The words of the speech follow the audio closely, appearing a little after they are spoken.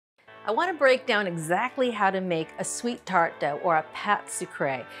I want to break down exactly how to make a sweet tart dough or a pâte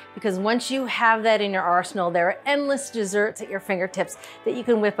sucrée, because once you have that in your arsenal, there are endless desserts at your fingertips that you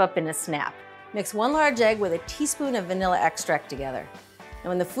can whip up in a snap. Mix 1 large egg with a teaspoon of vanilla extract together.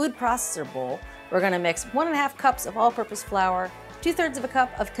 Now in the food processor bowl, we're going to mix 1½ cups of all-purpose flour, 2/3 of a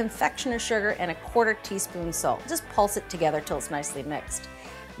cup of confectioner's sugar, and 1/4 teaspoon salt. Just pulse it together till it's nicely mixed.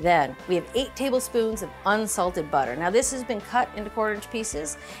 Then we have 8 tablespoons of unsalted butter. Now this has been cut into 1/4-inch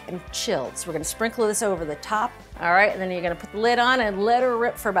pieces and chilled. So we're gonna sprinkle this over the top. All right, and then you're gonna put the lid on and let her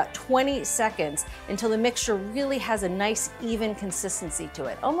rip for about 20 seconds until the mixture really has a nice even consistency to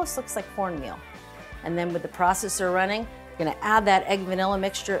it. Almost looks like cornmeal. And then with the processor running, you're gonna add that egg vanilla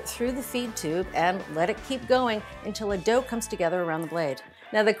mixture through the feed tube and let it keep going until a dough comes together around the blade.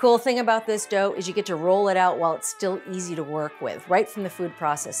 Now the cool thing about this dough is you get to roll it out while it's still easy to work with, right from the food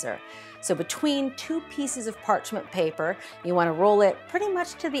processor. So between 2 pieces of parchment paper, you want to roll it pretty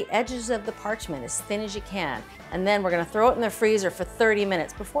much to the edges of the parchment, as thin as you can. And then we're going to throw it in the freezer for 30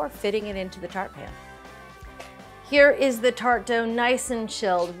 minutes before fitting it into the tart pan. Here is the tart dough, nice and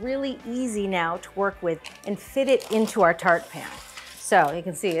chilled, really easy now to work with and fit it into our tart pan. So you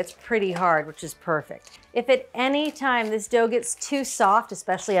can see it's pretty hard, which is perfect. If at any time this dough gets too soft,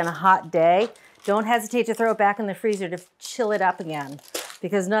 especially on a hot day, don't hesitate to throw it back in the freezer to chill it up again,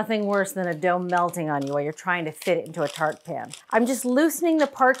 because nothing worse than a dough melting on you while you're trying to fit it into a tart pan. I'm just loosening the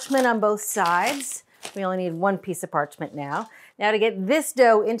parchment on both sides. We only need 1 piece of parchment now. Now to get this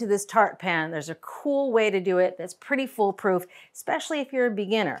dough into this tart pan, there's a cool way to do it that's pretty foolproof, especially if you're a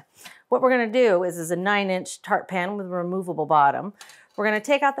beginner. What we're gonna do is a 9-inch tart pan with a removable bottom. We're gonna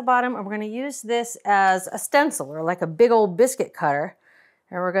take out the bottom and we're gonna use this as a stencil or like a big old biscuit cutter.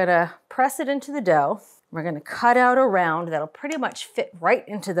 And we're gonna press it into the dough. We're gonna cut out a round that'll pretty much fit right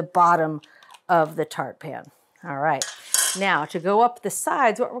into the bottom of the tart pan. All right, now to go up the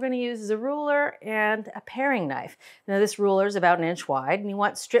sides, what we're gonna use is a ruler and a paring knife. Now this ruler is about 1 inch wide and you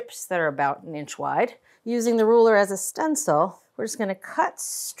want strips that are about 1 inch wide. Using the ruler as a stencil, we're just gonna cut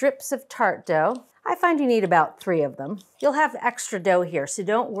strips of tart dough. I find you need about 3 of them. You'll have extra dough here, so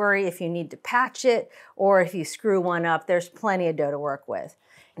don't worry if you need to patch it or if you screw one up, there's plenty of dough to work with.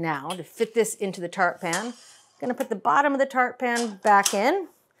 Now, to fit this into the tart pan, I'm gonna put the bottom of the tart pan back in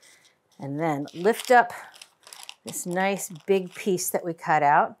and then lift up this nice big piece that we cut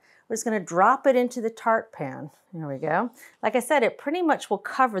out. We're just gonna drop it into the tart pan. There we go. Like I said, it pretty much will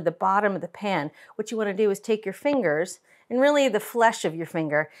cover the bottom of the pan. What you wanna do is take your fingers and really the flesh of your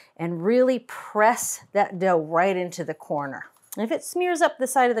finger and really press that dough right into the corner. And if it smears up the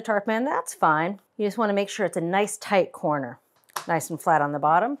side of the tart pan, that's fine. You just wanna make sure it's a nice tight corner. Nice and flat on the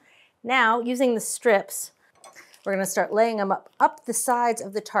bottom. Now, using the strips, we're gonna start laying them up the sides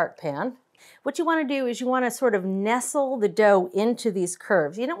of the tart pan. What you wanna do is you wanna sort of nestle the dough into these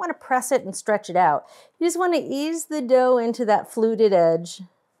curves. You don't wanna press it and stretch it out. You just wanna ease the dough into that fluted edge.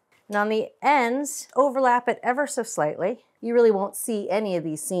 And on the ends, overlap it ever so slightly. You really won't see any of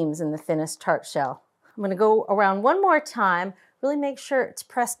these seams in the thinnest tart shell. I'm gonna go around one more time, really make sure it's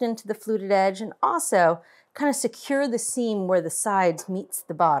pressed into the fluted edge and also kind of secure the seam where the sides meets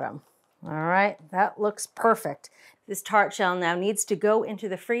the bottom. All right, that looks perfect. This tart shell now needs to go into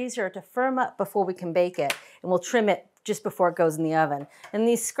the freezer to firm up before we can bake it, and we'll trim it just before it goes in the oven. And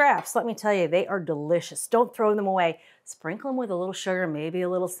these scraps, let me tell you, they are delicious. Don't throw them away. Sprinkle them with a little sugar, maybe a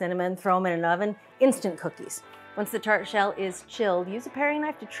little cinnamon, throw them in an oven, instant cookies. Once the tart shell is chilled, use a paring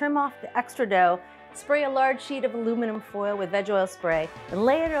knife to trim off the extra dough. Spray a large sheet of aluminum foil with veg oil spray and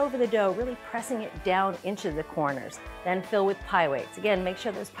lay it over the dough, really pressing it down into the corners. Then fill with pie weights. Again, make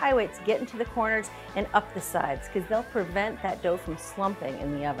sure those pie weights get into the corners and up the sides because they'll prevent that dough from slumping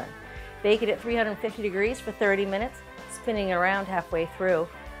in the oven. Bake it at 350 degrees for 30 minutes, spinning around halfway through.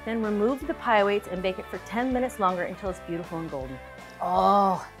 Then remove the pie weights and bake it for 10 minutes longer until it's beautiful and golden.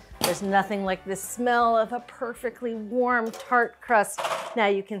 Oh, there's nothing like the smell of a perfectly warm tart crust. Now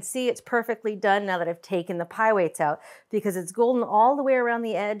you can see it's perfectly done now that I've taken the pie weights out because it's golden all the way around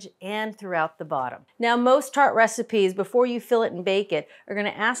the edge and throughout the bottom. Now most tart recipes, before you fill it and bake it, are gonna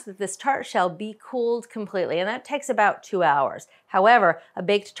ask that this tart shell be cooled completely, and that takes about 2 hours. However, a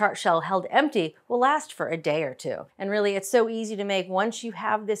baked tart shell held empty will last for a day or 2. And really, it's so easy to make. Once you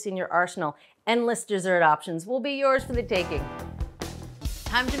have this in your arsenal, endless dessert options will be yours for the taking.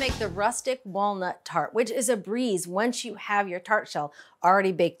 Time to make the rustic walnut tart, which is a breeze once you have your tart shell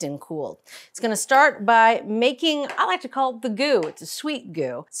already baked and cooled. It's gonna start by making, I like to call it the goo. It's a sweet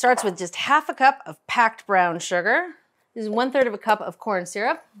goo. It starts with just ½ a cup of packed brown sugar. This is 1/3 of a cup of corn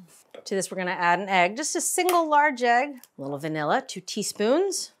syrup. To this, we're gonna add an egg, just a single large egg, a little vanilla, 2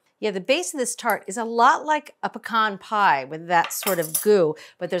 teaspoons. Yeah, the base of this tart is a lot like a pecan pie with that sort of goo,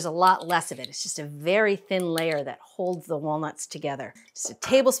 but there's a lot less of it. It's just a very thin layer that holds the walnuts together. Just a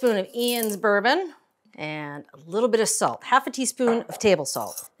tablespoon of Ian's bourbon and a little bit of salt, half a teaspoon of table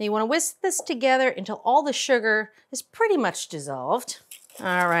salt. Now you want to whisk this together until all the sugar is pretty much dissolved.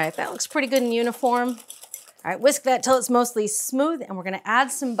 All right, that looks pretty good and uniform. All right, whisk that till it's mostly smooth, and we're gonna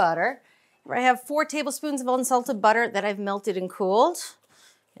add some butter. I have 4 tablespoons of unsalted butter that I've melted and cooled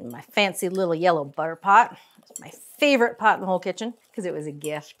in my fancy little yellow butter pot. It's my favorite pot in the whole kitchen because it was a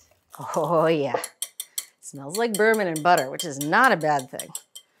gift. Oh yeah, it smells like bourbon and butter, which is not a bad thing.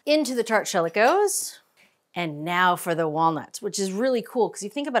 Into the tart shell it goes. And now for the walnuts, which is really cool because you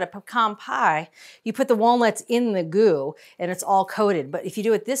think about a pecan pie, you put the walnuts in the goo and it's all coated. But if you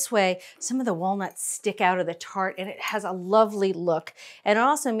do it this way, some of the walnuts stick out of the tart and it has a lovely look. And it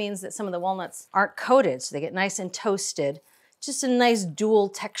also means that some of the walnuts aren't coated, so they get nice and toasted. Just a nice dual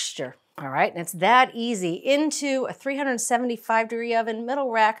texture. All right, and it's that easy. Into a 375-degree oven, middle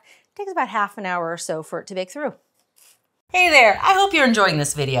rack. It takes about half an hour or so for it to bake through. Hey there, I hope you're enjoying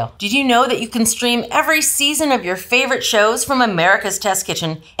this video. Did you know that you can stream every season of your favorite shows from America's Test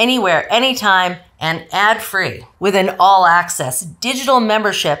Kitchen anywhere, anytime, and ad-free? With an all-access digital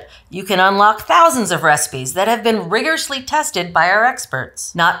membership, you can unlock thousands of recipes that have been rigorously tested by our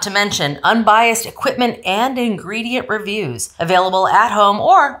experts. Not to mention unbiased equipment and ingredient reviews, available at home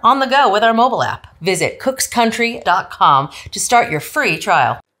or on the go with our mobile app. Visit cookscountry.com to start your free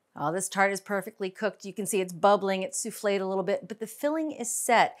trial. Oh, this tart is perfectly cooked. You can see it's bubbling, it's souffled a little bit, but the filling is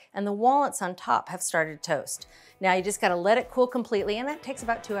set and the walnuts on top have started to toast. Now you just gotta let it cool completely, and that takes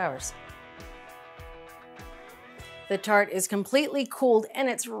about 2 hours. The tart is completely cooled and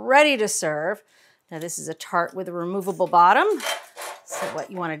it's ready to serve. Now this is a tart with a removable bottom. So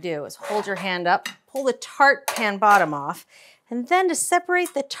what you wanna do is hold your hand up, pull the tart pan bottom off, and then to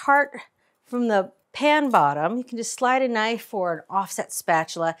separate the tart from the pan bottom, you can just slide a knife or an offset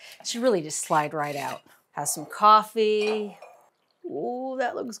spatula. It should really just slide right out. Have some coffee. Ooh,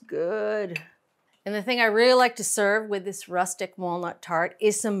 that looks good. And the thing I really like to serve with this rustic walnut tart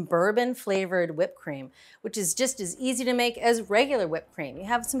is some bourbon flavored whipped cream, which is just as easy to make as regular whipped cream. You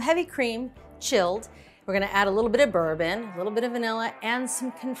have some heavy cream, chilled. We're gonna add a little bit of bourbon, a little bit of vanilla, and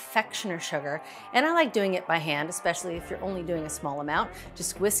some confectioner sugar. And I like doing it by hand, especially if you're only doing a small amount.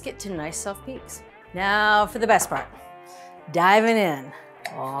 Just whisk it to nice soft peaks. Now for the best part, diving in.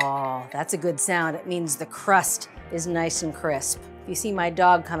 Oh, that's a good sound. It means the crust is nice and crisp. If you see my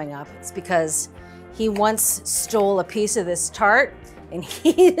dog coming up, it's because he once stole a piece of this tart and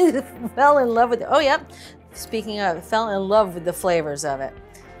he fell in love with it. Oh, yep. Speaking of, fell in love with the flavors of it.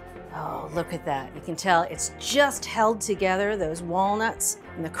 Oh, look at that. You can tell it's just held together, those walnuts,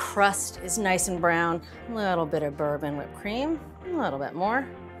 and the crust is nice and brown. A little bit of bourbon whipped cream, a little bit more.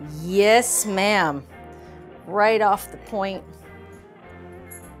 Yes, ma'am. Right off the point.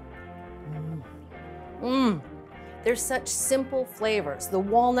 There's such simple flavors. The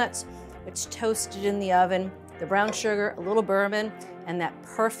walnuts, it's toasted in the oven, the brown sugar, a little bourbon, and that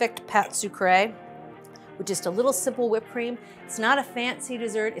perfect pâte sucrée with just a little simple whipped cream. It's not a fancy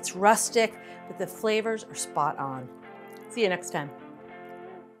dessert, it's rustic, but the flavors are spot on. See you next time.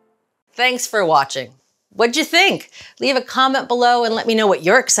 Thanks for watching. What'd you think? Leave a comment below and let me know what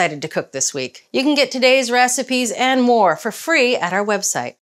you're excited to cook this week. You can get today's recipes and more for free at our website.